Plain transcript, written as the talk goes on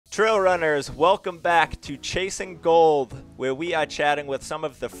Trail runners, welcome back to Chasing Gold, where we are chatting with some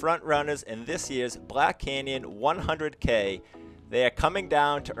of the front runners in this year's Black Canyon 100K. They are coming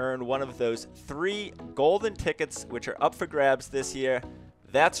down to earn one of those 3 golden tickets which are up for grabs this year.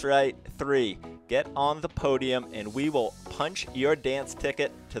 That's right, 3. Get on the podium and we will punch your dance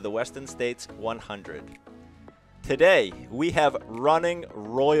ticket to the Western States 100. Today, we have running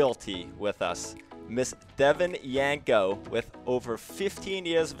royalty with us. Miss Devon Yanko, with over 15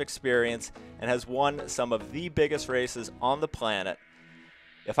 years of experience and has won some of the biggest races on the planet.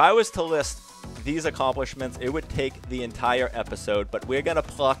 If I was to list these accomplishments, it would take the entire episode, but we're going to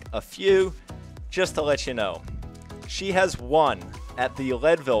pluck a few just to let you know. She has won at the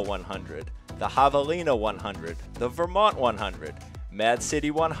Leadville 100, the Javelina 100, the Vermont 100, Mad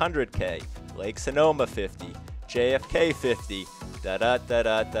City 100K, Lake Sonoma 50, JFK 50,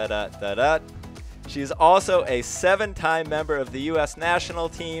 da-da-da-da-da-da-da-da. She's also a 7-time member of the U.S. national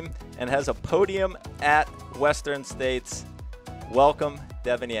team and has a podium at Western States. Welcome,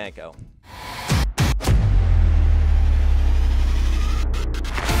 Devon Yanko.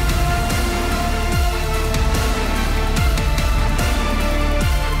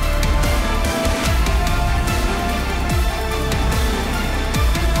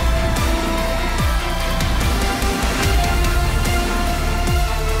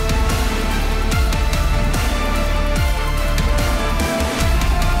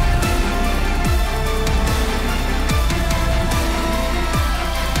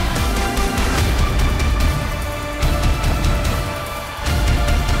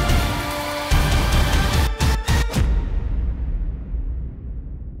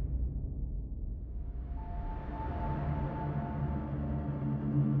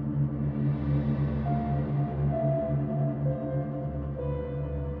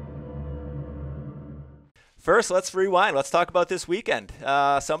 First, let's rewind. Let's talk about this weekend.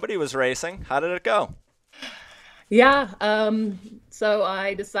 Somebody was racing. How did it go? Yeah, so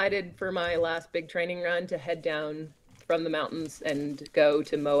I decided for my last big training run to head down from the mountains and go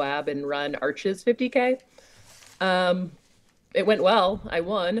to Moab and run Arches 50K. It went well. I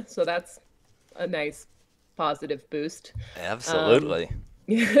won, so that's a nice positive boost. Absolutely.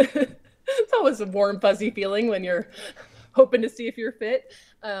 It's always a warm, fuzzy feeling when you're hoping to see if you're fit.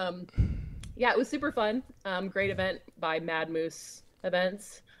 Yeah, it was super fun. Great event by Mad Moose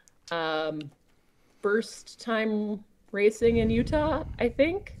Events. First time racing in Utah, I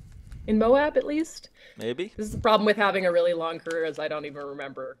think. In Moab, at least. Maybe. This is the problem with having a really long career, is I don't even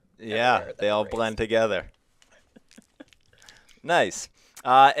remember. Yeah, they all blend together. Nice.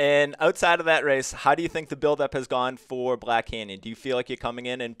 And outside of that race, how do you think the buildup has gone for Black Canyon? Do you feel like you're coming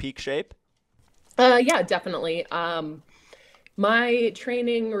in peak shape? Yeah, definitely. My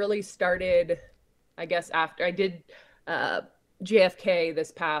training really started, I guess, after I did JFK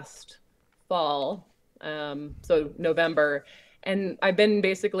this past fall, so November, and I've been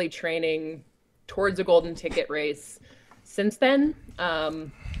basically training towards a golden ticket race since then.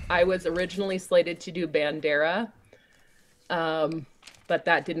 I was originally slated to do Bandera, but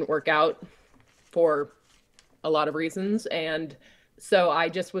that didn't work out for a lot of reasons, and so I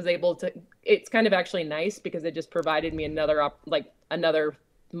just was able to. It's kind of actually nice because it just provided me another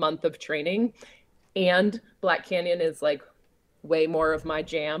month of training, and Black Canyon is like way more of my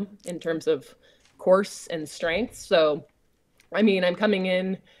jam in terms of course and strength. So, I mean, I'm coming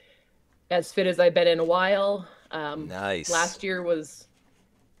in as fit as I've been in a while. Nice. Last year was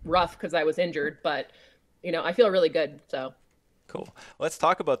rough because I was injured, but I feel really good. So. Cool. Let's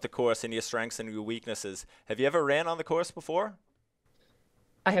talk about the course and your strengths and your weaknesses. Have you ever ran on the course before?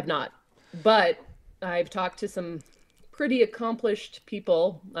 I have not. But I've talked to some pretty accomplished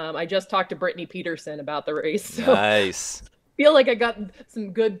people. I just talked to Brittany Peterson about the race. So nice. I feel like I got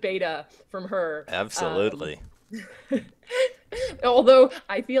some good beta from her. Absolutely. Although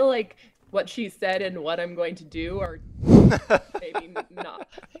I feel like what she said and what I'm going to do are maybe not.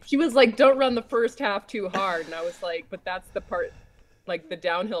 She was like, don't run the first half too hard. And I was like, but that's the part, like the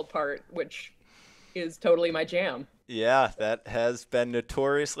downhill part, which is totally my jam. Yeah, that has been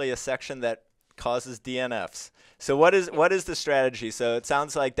notoriously a section that causes DNFs. So what is the strategy? So it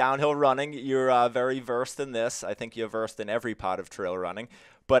sounds like downhill running, you're very versed in this. I think you're versed in every part of trail running.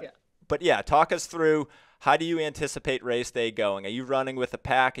 But yeah, talk us through, how do you anticipate race day going? Are you running with a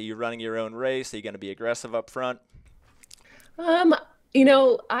pack? Are you running your own race? Are you going to be aggressive up front?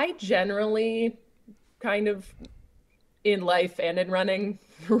 I generally kind of in life and in running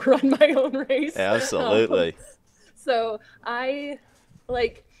run my own race. Absolutely. So I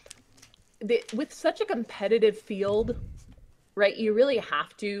with such a competitive field, right? You really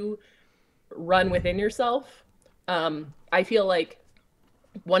have to run within yourself. I feel like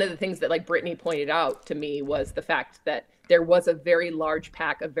one of the things that like Brittany pointed out to me was the fact that there was a very large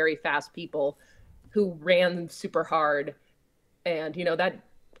pack of very fast people who ran super hard, and that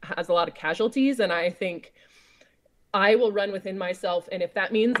has a lot of casualties. And I think I will run within myself, and if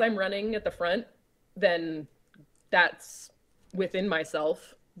that means I'm running at the front, then that's within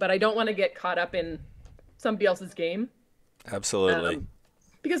myself. But I don't want to get caught up in somebody else's game. Absolutely.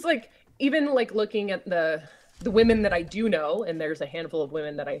 Because like even like looking at the women that I do know, and there's a handful of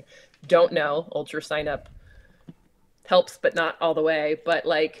women that I don't know, ultra sign up helps, but not all the way. But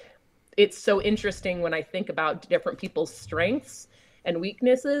like, it's so interesting when I think about different people's strengths and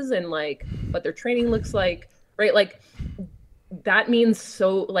weaknesses and like what their training looks like, right? Like that means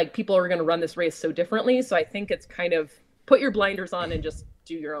so like people are going to run this race so differently. So I think it's kind of put your blinders on and just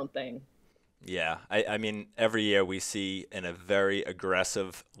do your own thing. Yeah. I mean, every year we see in a very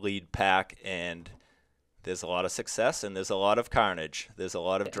aggressive lead pack, and there's a lot of success and there's a lot of carnage. There's a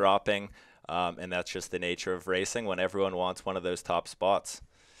lot of dropping. And that's just the nature of racing when everyone wants one of those top spots.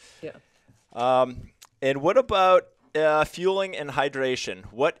 Yeah. And what about fueling and hydration?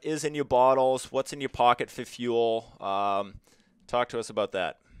 What is in your bottles? What's in your pocket for fuel? Talk to us about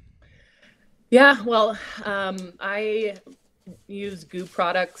that. Yeah, well, I use Goop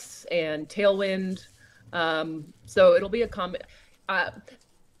products and Tailwind. So it'll be a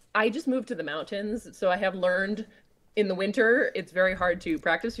I just moved to the mountains, so I have learned in the winter it's very hard to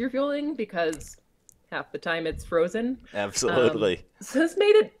practice your fueling because half the time it's frozen. Absolutely. So it's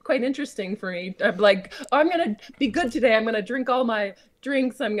made it quite interesting for me. I'm like, oh, I'm gonna be good today. I'm gonna drink all my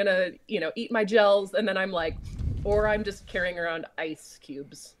drinks. I'm gonna, eat my gels, and then I'm like, or I'm just carrying around ice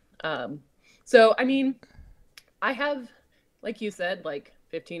cubes. So I mean, I have, like you said, like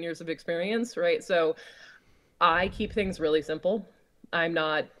 15 years of experience, right? So I keep things really simple. I'm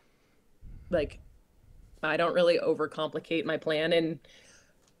not like, I don't really overcomplicate my plan in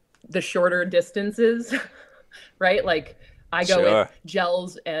the shorter distances, right? Like I go with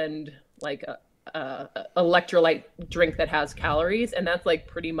gels and like a electrolyte drink that has calories, and that's like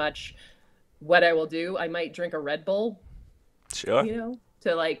pretty much what I will do. I might drink a Red Bull, to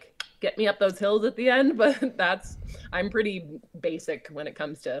like get me up those hills at the end, but I'm pretty basic when it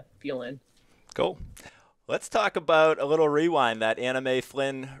comes to fueling. Cool. Let's talk about a little rewind that Anime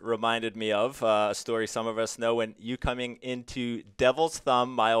Flynn reminded me of, a story some of us know, when you coming into Devil's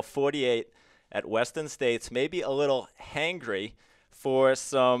Thumb, mile 48 at Western States, maybe a little hangry for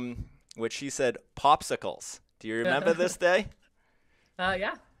some, what she said, popsicles. Do you remember this day?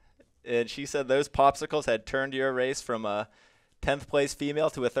 Yeah. And she said those popsicles had turned your race from a 10th place female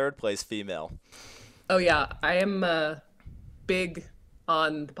to a 3rd place female. Oh, yeah. I am big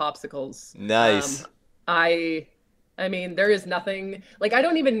on the popsicles. Nice. I mean, there is nothing like I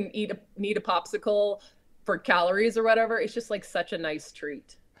don't even need a popsicle for calories or whatever. It's just like such a nice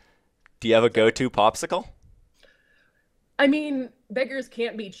treat. Do you have a go-to popsicle? I mean, beggars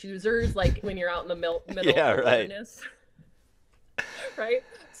can't be choosers. Like when you're out in the middle of the wilderness, right?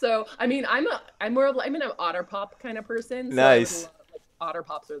 So I mean, I'm an Otter Pop kind of person. So nice. Otter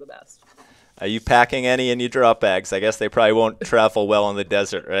Pops are the best. Are you packing any in your drop bags? I guess they probably won't travel well in the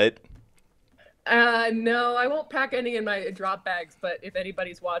desert, right? No, I won't pack any in my drop bags, but if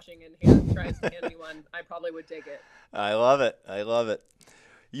anybody's watching and tries to hand me one, I probably would take it. I love it. I love it.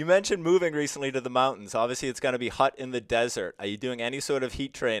 You mentioned moving recently to the mountains. Obviously, it's going to be hot in the desert. Are you doing any sort of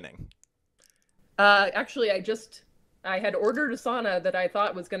heat training? Actually, I had ordered a sauna that I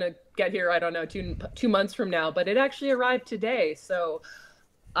thought was going to get here, I don't know, two months from now, but it actually arrived today. So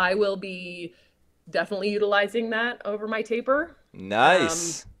I will be definitely utilizing that over my taper.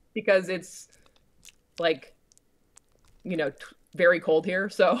 Nice. Because it's like, very cold here.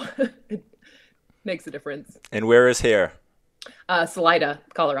 So it makes a difference. And where is here? Salida,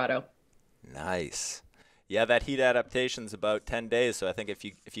 Colorado. Nice. Yeah, that heat adaptation's about 10 days. So I think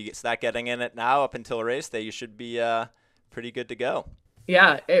if you start getting in it now up until race day, you should be pretty good to go.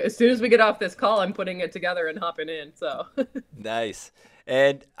 Yeah, as soon as we get off this call, I'm putting it together and hopping in. So nice.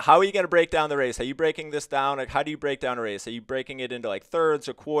 And how are you going to break down the race? Are you breaking this down? Like, how do you break down a race? Are you breaking it into like thirds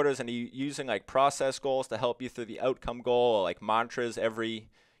or quarters? And are you using like process goals to help you through the outcome goal, or like mantras every,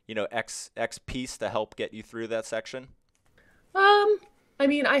 X piece to help get you through that section? I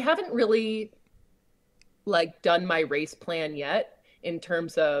mean, I haven't really like done my race plan yet in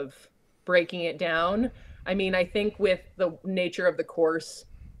terms of breaking it down. I mean, I think with the nature of the course,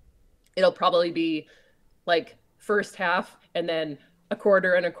 it'll probably be like first half and then a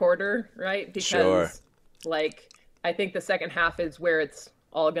quarter and a quarter, right? Because like, I think the second half is where it's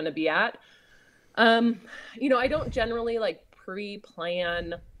all going to be at. I don't generally like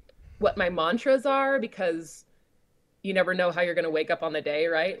pre-plan what my mantras are because you never know how you're going to wake up on the day,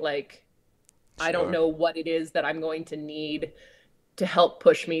 right? Like, I don't Sure. know what it is that I'm going to need to help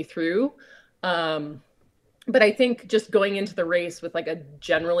push me through. Um, but I think just going into the race with like a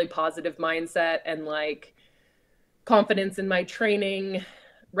generally positive mindset and like confidence in my training,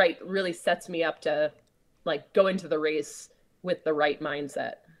 right, really sets me up to like go into the race with the right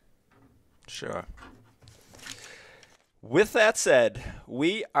mindset. Sure. With that said,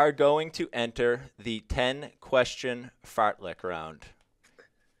 we are going to enter the 10-question fartlek round.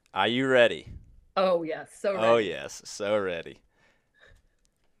 Are you ready? Oh, yes, so Oh, ready. yes, so ready.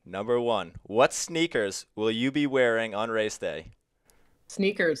 Number one, what sneakers will you be wearing on race day?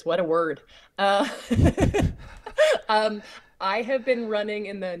 Sneakers, what a word. Uh, um, I have been running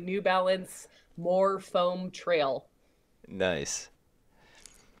in the New Balance More Foam Trail. Nice.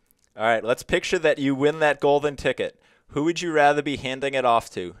 All right, let's picture that you win that golden ticket. Who would you rather be handing it off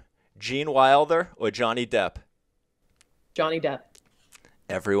to? Gene Wilder or Johnny Depp? Johnny Depp.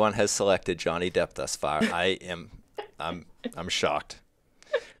 Everyone has selected Johnny Depp thus far. I'm shocked.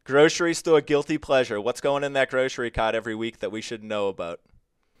 Grocery store guilty pleasure. What's going in that grocery cart every week that we should know about?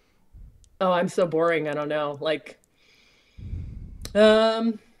 Oh, I'm so boring. I don't know. Like,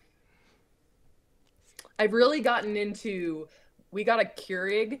 um, I've really gotten into, we got a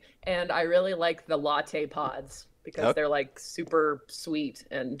Keurig and I really like the latte pods because Oh, they're like super sweet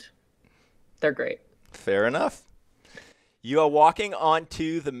and they're great. fair enough. You are walking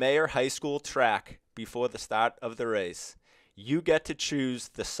onto the Mayer High School track before the start of the race. You get to choose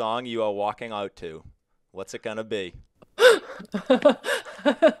the song you are walking out to. What's it going to be?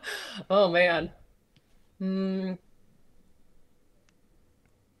 Oh man. Hmm.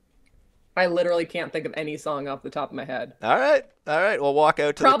 I literally can't think of any song off the top of my head. All right. All right. We'll walk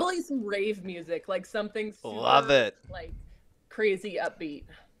out to the. Probably some rave music, like something Love super it. like crazy upbeat.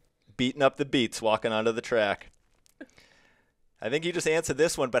 Beating up the beats walking onto the track. I think you just answered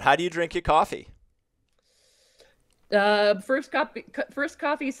this one, but how do you drink your coffee? First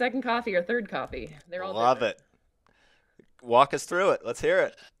coffee, second coffee, or third coffee. They're all Love different. it. Walk us through it. Let's hear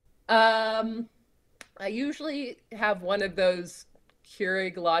it. Um, I usually have one of those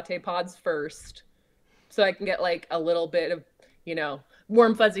Keurig latte pods first, so I can get like a little bit of,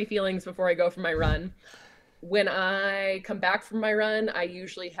 warm fuzzy feelings before I go for my run. When I come back from my run, I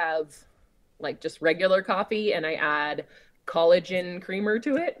usually have like just regular coffee and I add collagen creamer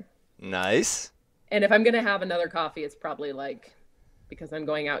to it. Nice. And if I'm gonna have another coffee, it's probably like because I'm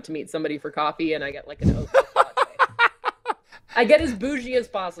going out to meet somebody for coffee and I get like an oat milk latte. I get as bougie as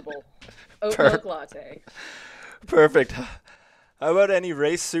possible. Oat Per- milk latte. Perfect. How about any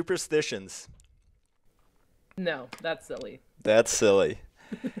race superstitions? No, that's silly. That's silly.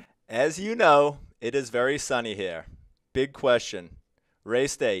 As you know, it is very sunny here. Big question.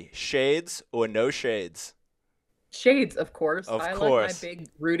 Race day, shades or no shades? Shades, of course. Of I course. like my big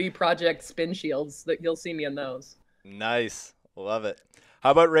Rudy Project spin shields. That you'll see me in those. Nice. Love it.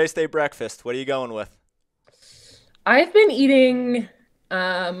 How about race day breakfast? What are you going with? I've been eating.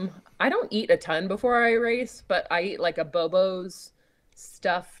 I don't eat a ton before I race, but I eat like a Bobo's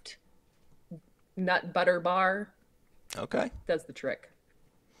stuffed nut butter bar. Okay. Does the trick.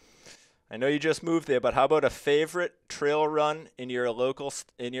 I know you just moved there, but how about a favorite trail run in your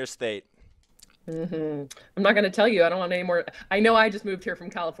in your state? I'm not going to tell you. I don't want any more. I know I just moved here from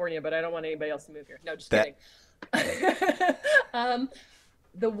California, but I don't want anybody else to move here. No, just That kidding. um,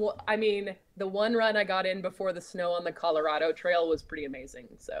 the one run I got in before the snow on the Colorado Trail was pretty amazing.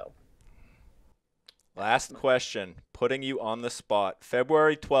 So last question, putting you on the spot.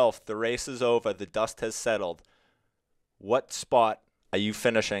 February 12th, the race is over. The dust has settled. What spot are you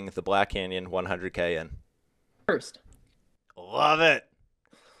finishing the Black Canyon 100K in? first. Love it.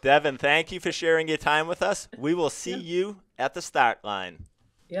 Devon, thank you for sharing your time with us. We will see Yeah. you at the start line.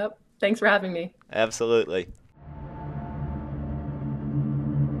 Yep. Thanks for having me. Absolutely.